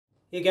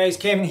Hey guys,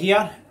 Kevin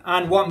here,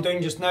 and what I'm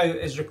doing just now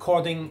is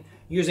recording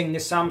using the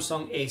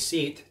Samsung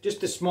S8,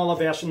 just the smaller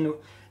version,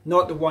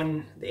 not the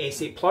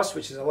S8 Plus,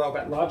 which is a little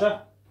bit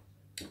larger.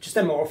 Just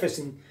in my office,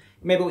 and you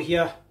may be able to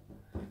hear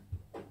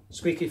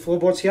squeaky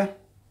floorboards here.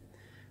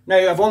 Now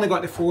I've only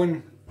got the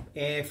phone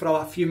for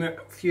a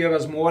few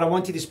hours more. I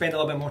wanted to spend a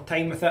little bit more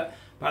time with it,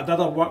 but I had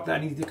other work that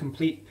I needed to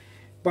complete.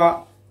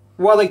 But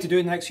what I like to do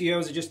in the next few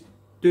hours is just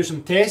do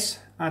some tests,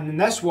 and in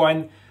this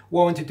one,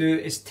 what I want to do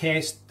is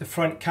test the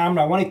front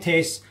camera. I want to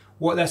test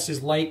what this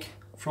is like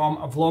from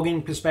a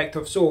vlogging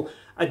perspective. So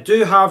I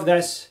do have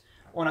this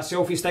on a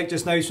selfie stick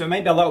just now, so it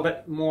might be a little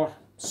bit more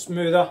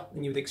smoother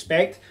than you would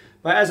expect,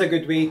 but it is a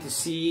good way to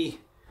see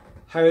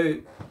how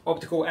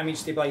optical image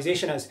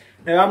stabilization is.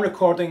 Now I'm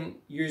recording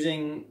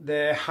using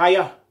the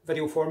higher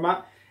video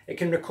format. It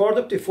can record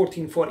up to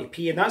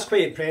 1440p, and that's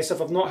quite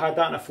impressive. I've not had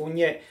that on a phone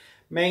yet.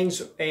 My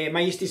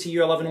HTC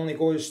U11 only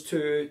goes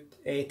to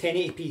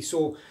 1080p,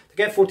 so to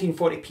get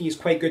 1440p is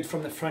quite good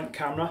from the front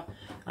camera.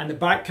 And the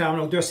back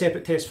camera, I'll do a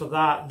separate test for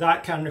that.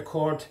 That can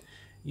record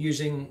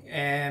using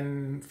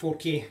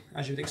 4K,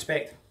 as you would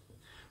expect.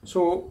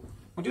 So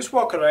I'll just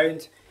walk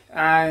around,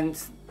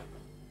 and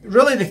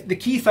really the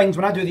key things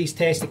when I do these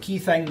tests, the key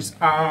things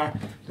are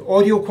the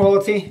audio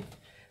quality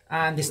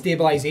and the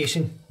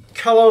stabilization.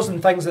 Colours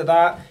and things like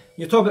that.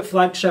 You're talking about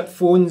flagship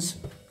phones,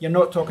 you're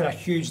not talking a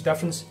huge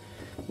difference.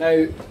 Now,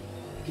 you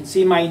can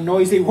see my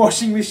noisy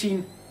washing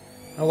machine.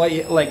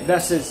 Like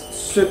this is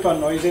super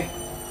noisy.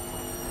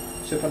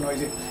 Super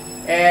noisy.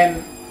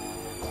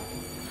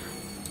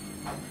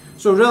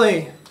 So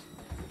really,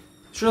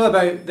 it's really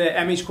about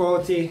the image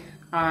quality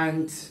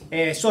and,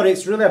 it's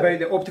really about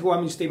the optical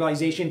image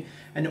stabilization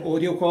and the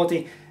audio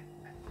quality.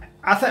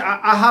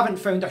 I haven't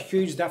found a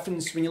huge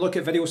difference when you look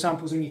at video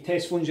samples and you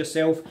test phones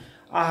yourself.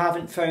 I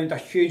haven't found a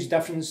huge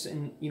difference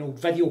in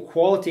video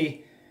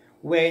quality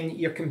when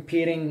you're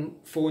comparing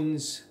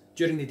phones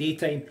during the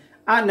daytime.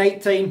 At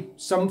night time,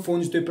 some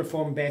phones do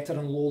perform better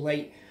in low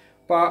light,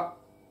 but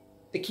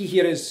the key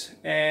here is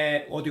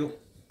audio.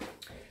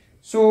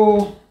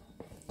 So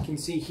you can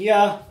see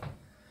here,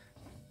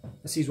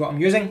 this is what I'm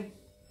using.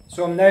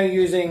 So I'm now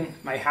using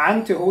my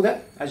hand to hold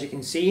it, as you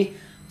can see,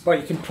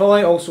 but you can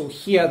probably also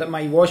hear that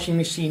my washing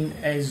machine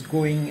is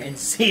going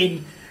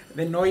insane.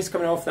 The noise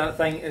coming off that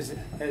thing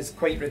is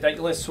quite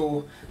ridiculous,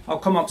 so I'll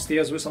come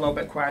upstairs where it's a little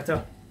bit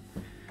quieter.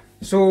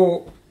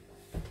 So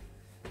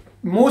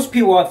most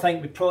people, I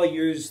think, would probably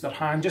use their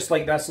hand just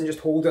like this and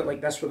just hold it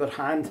like this with their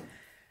hand.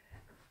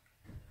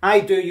 I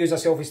do use a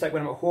selfie stick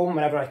when I'm at home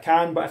whenever I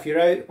can, but if you're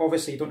out,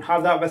 obviously you don't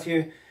have that with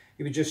you,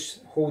 you would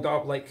just hold it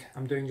up like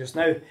I'm doing just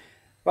now.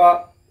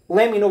 But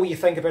let me know what you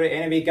think about it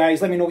anyway,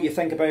 guys. Let me know what you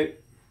think about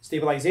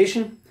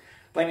stabilization.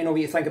 Let me know what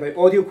you think about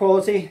audio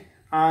quality.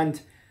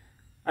 And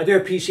I do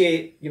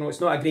appreciate, it's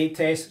not a great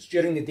test, it's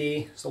during the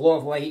day, it's a lot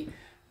of light,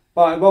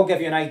 but it will give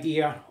you an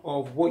idea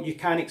of what you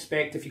can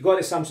expect if you've got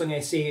the Samsung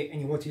S8 and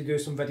you want to do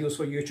some videos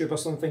for YouTube or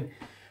something.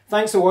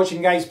 Thanks for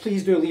watching, guys.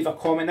 Please do leave a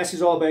comment. This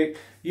is all about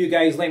you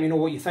guys. Let me know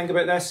what you think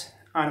about this,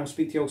 and I'll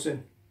speak to you all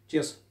soon.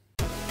 Cheers.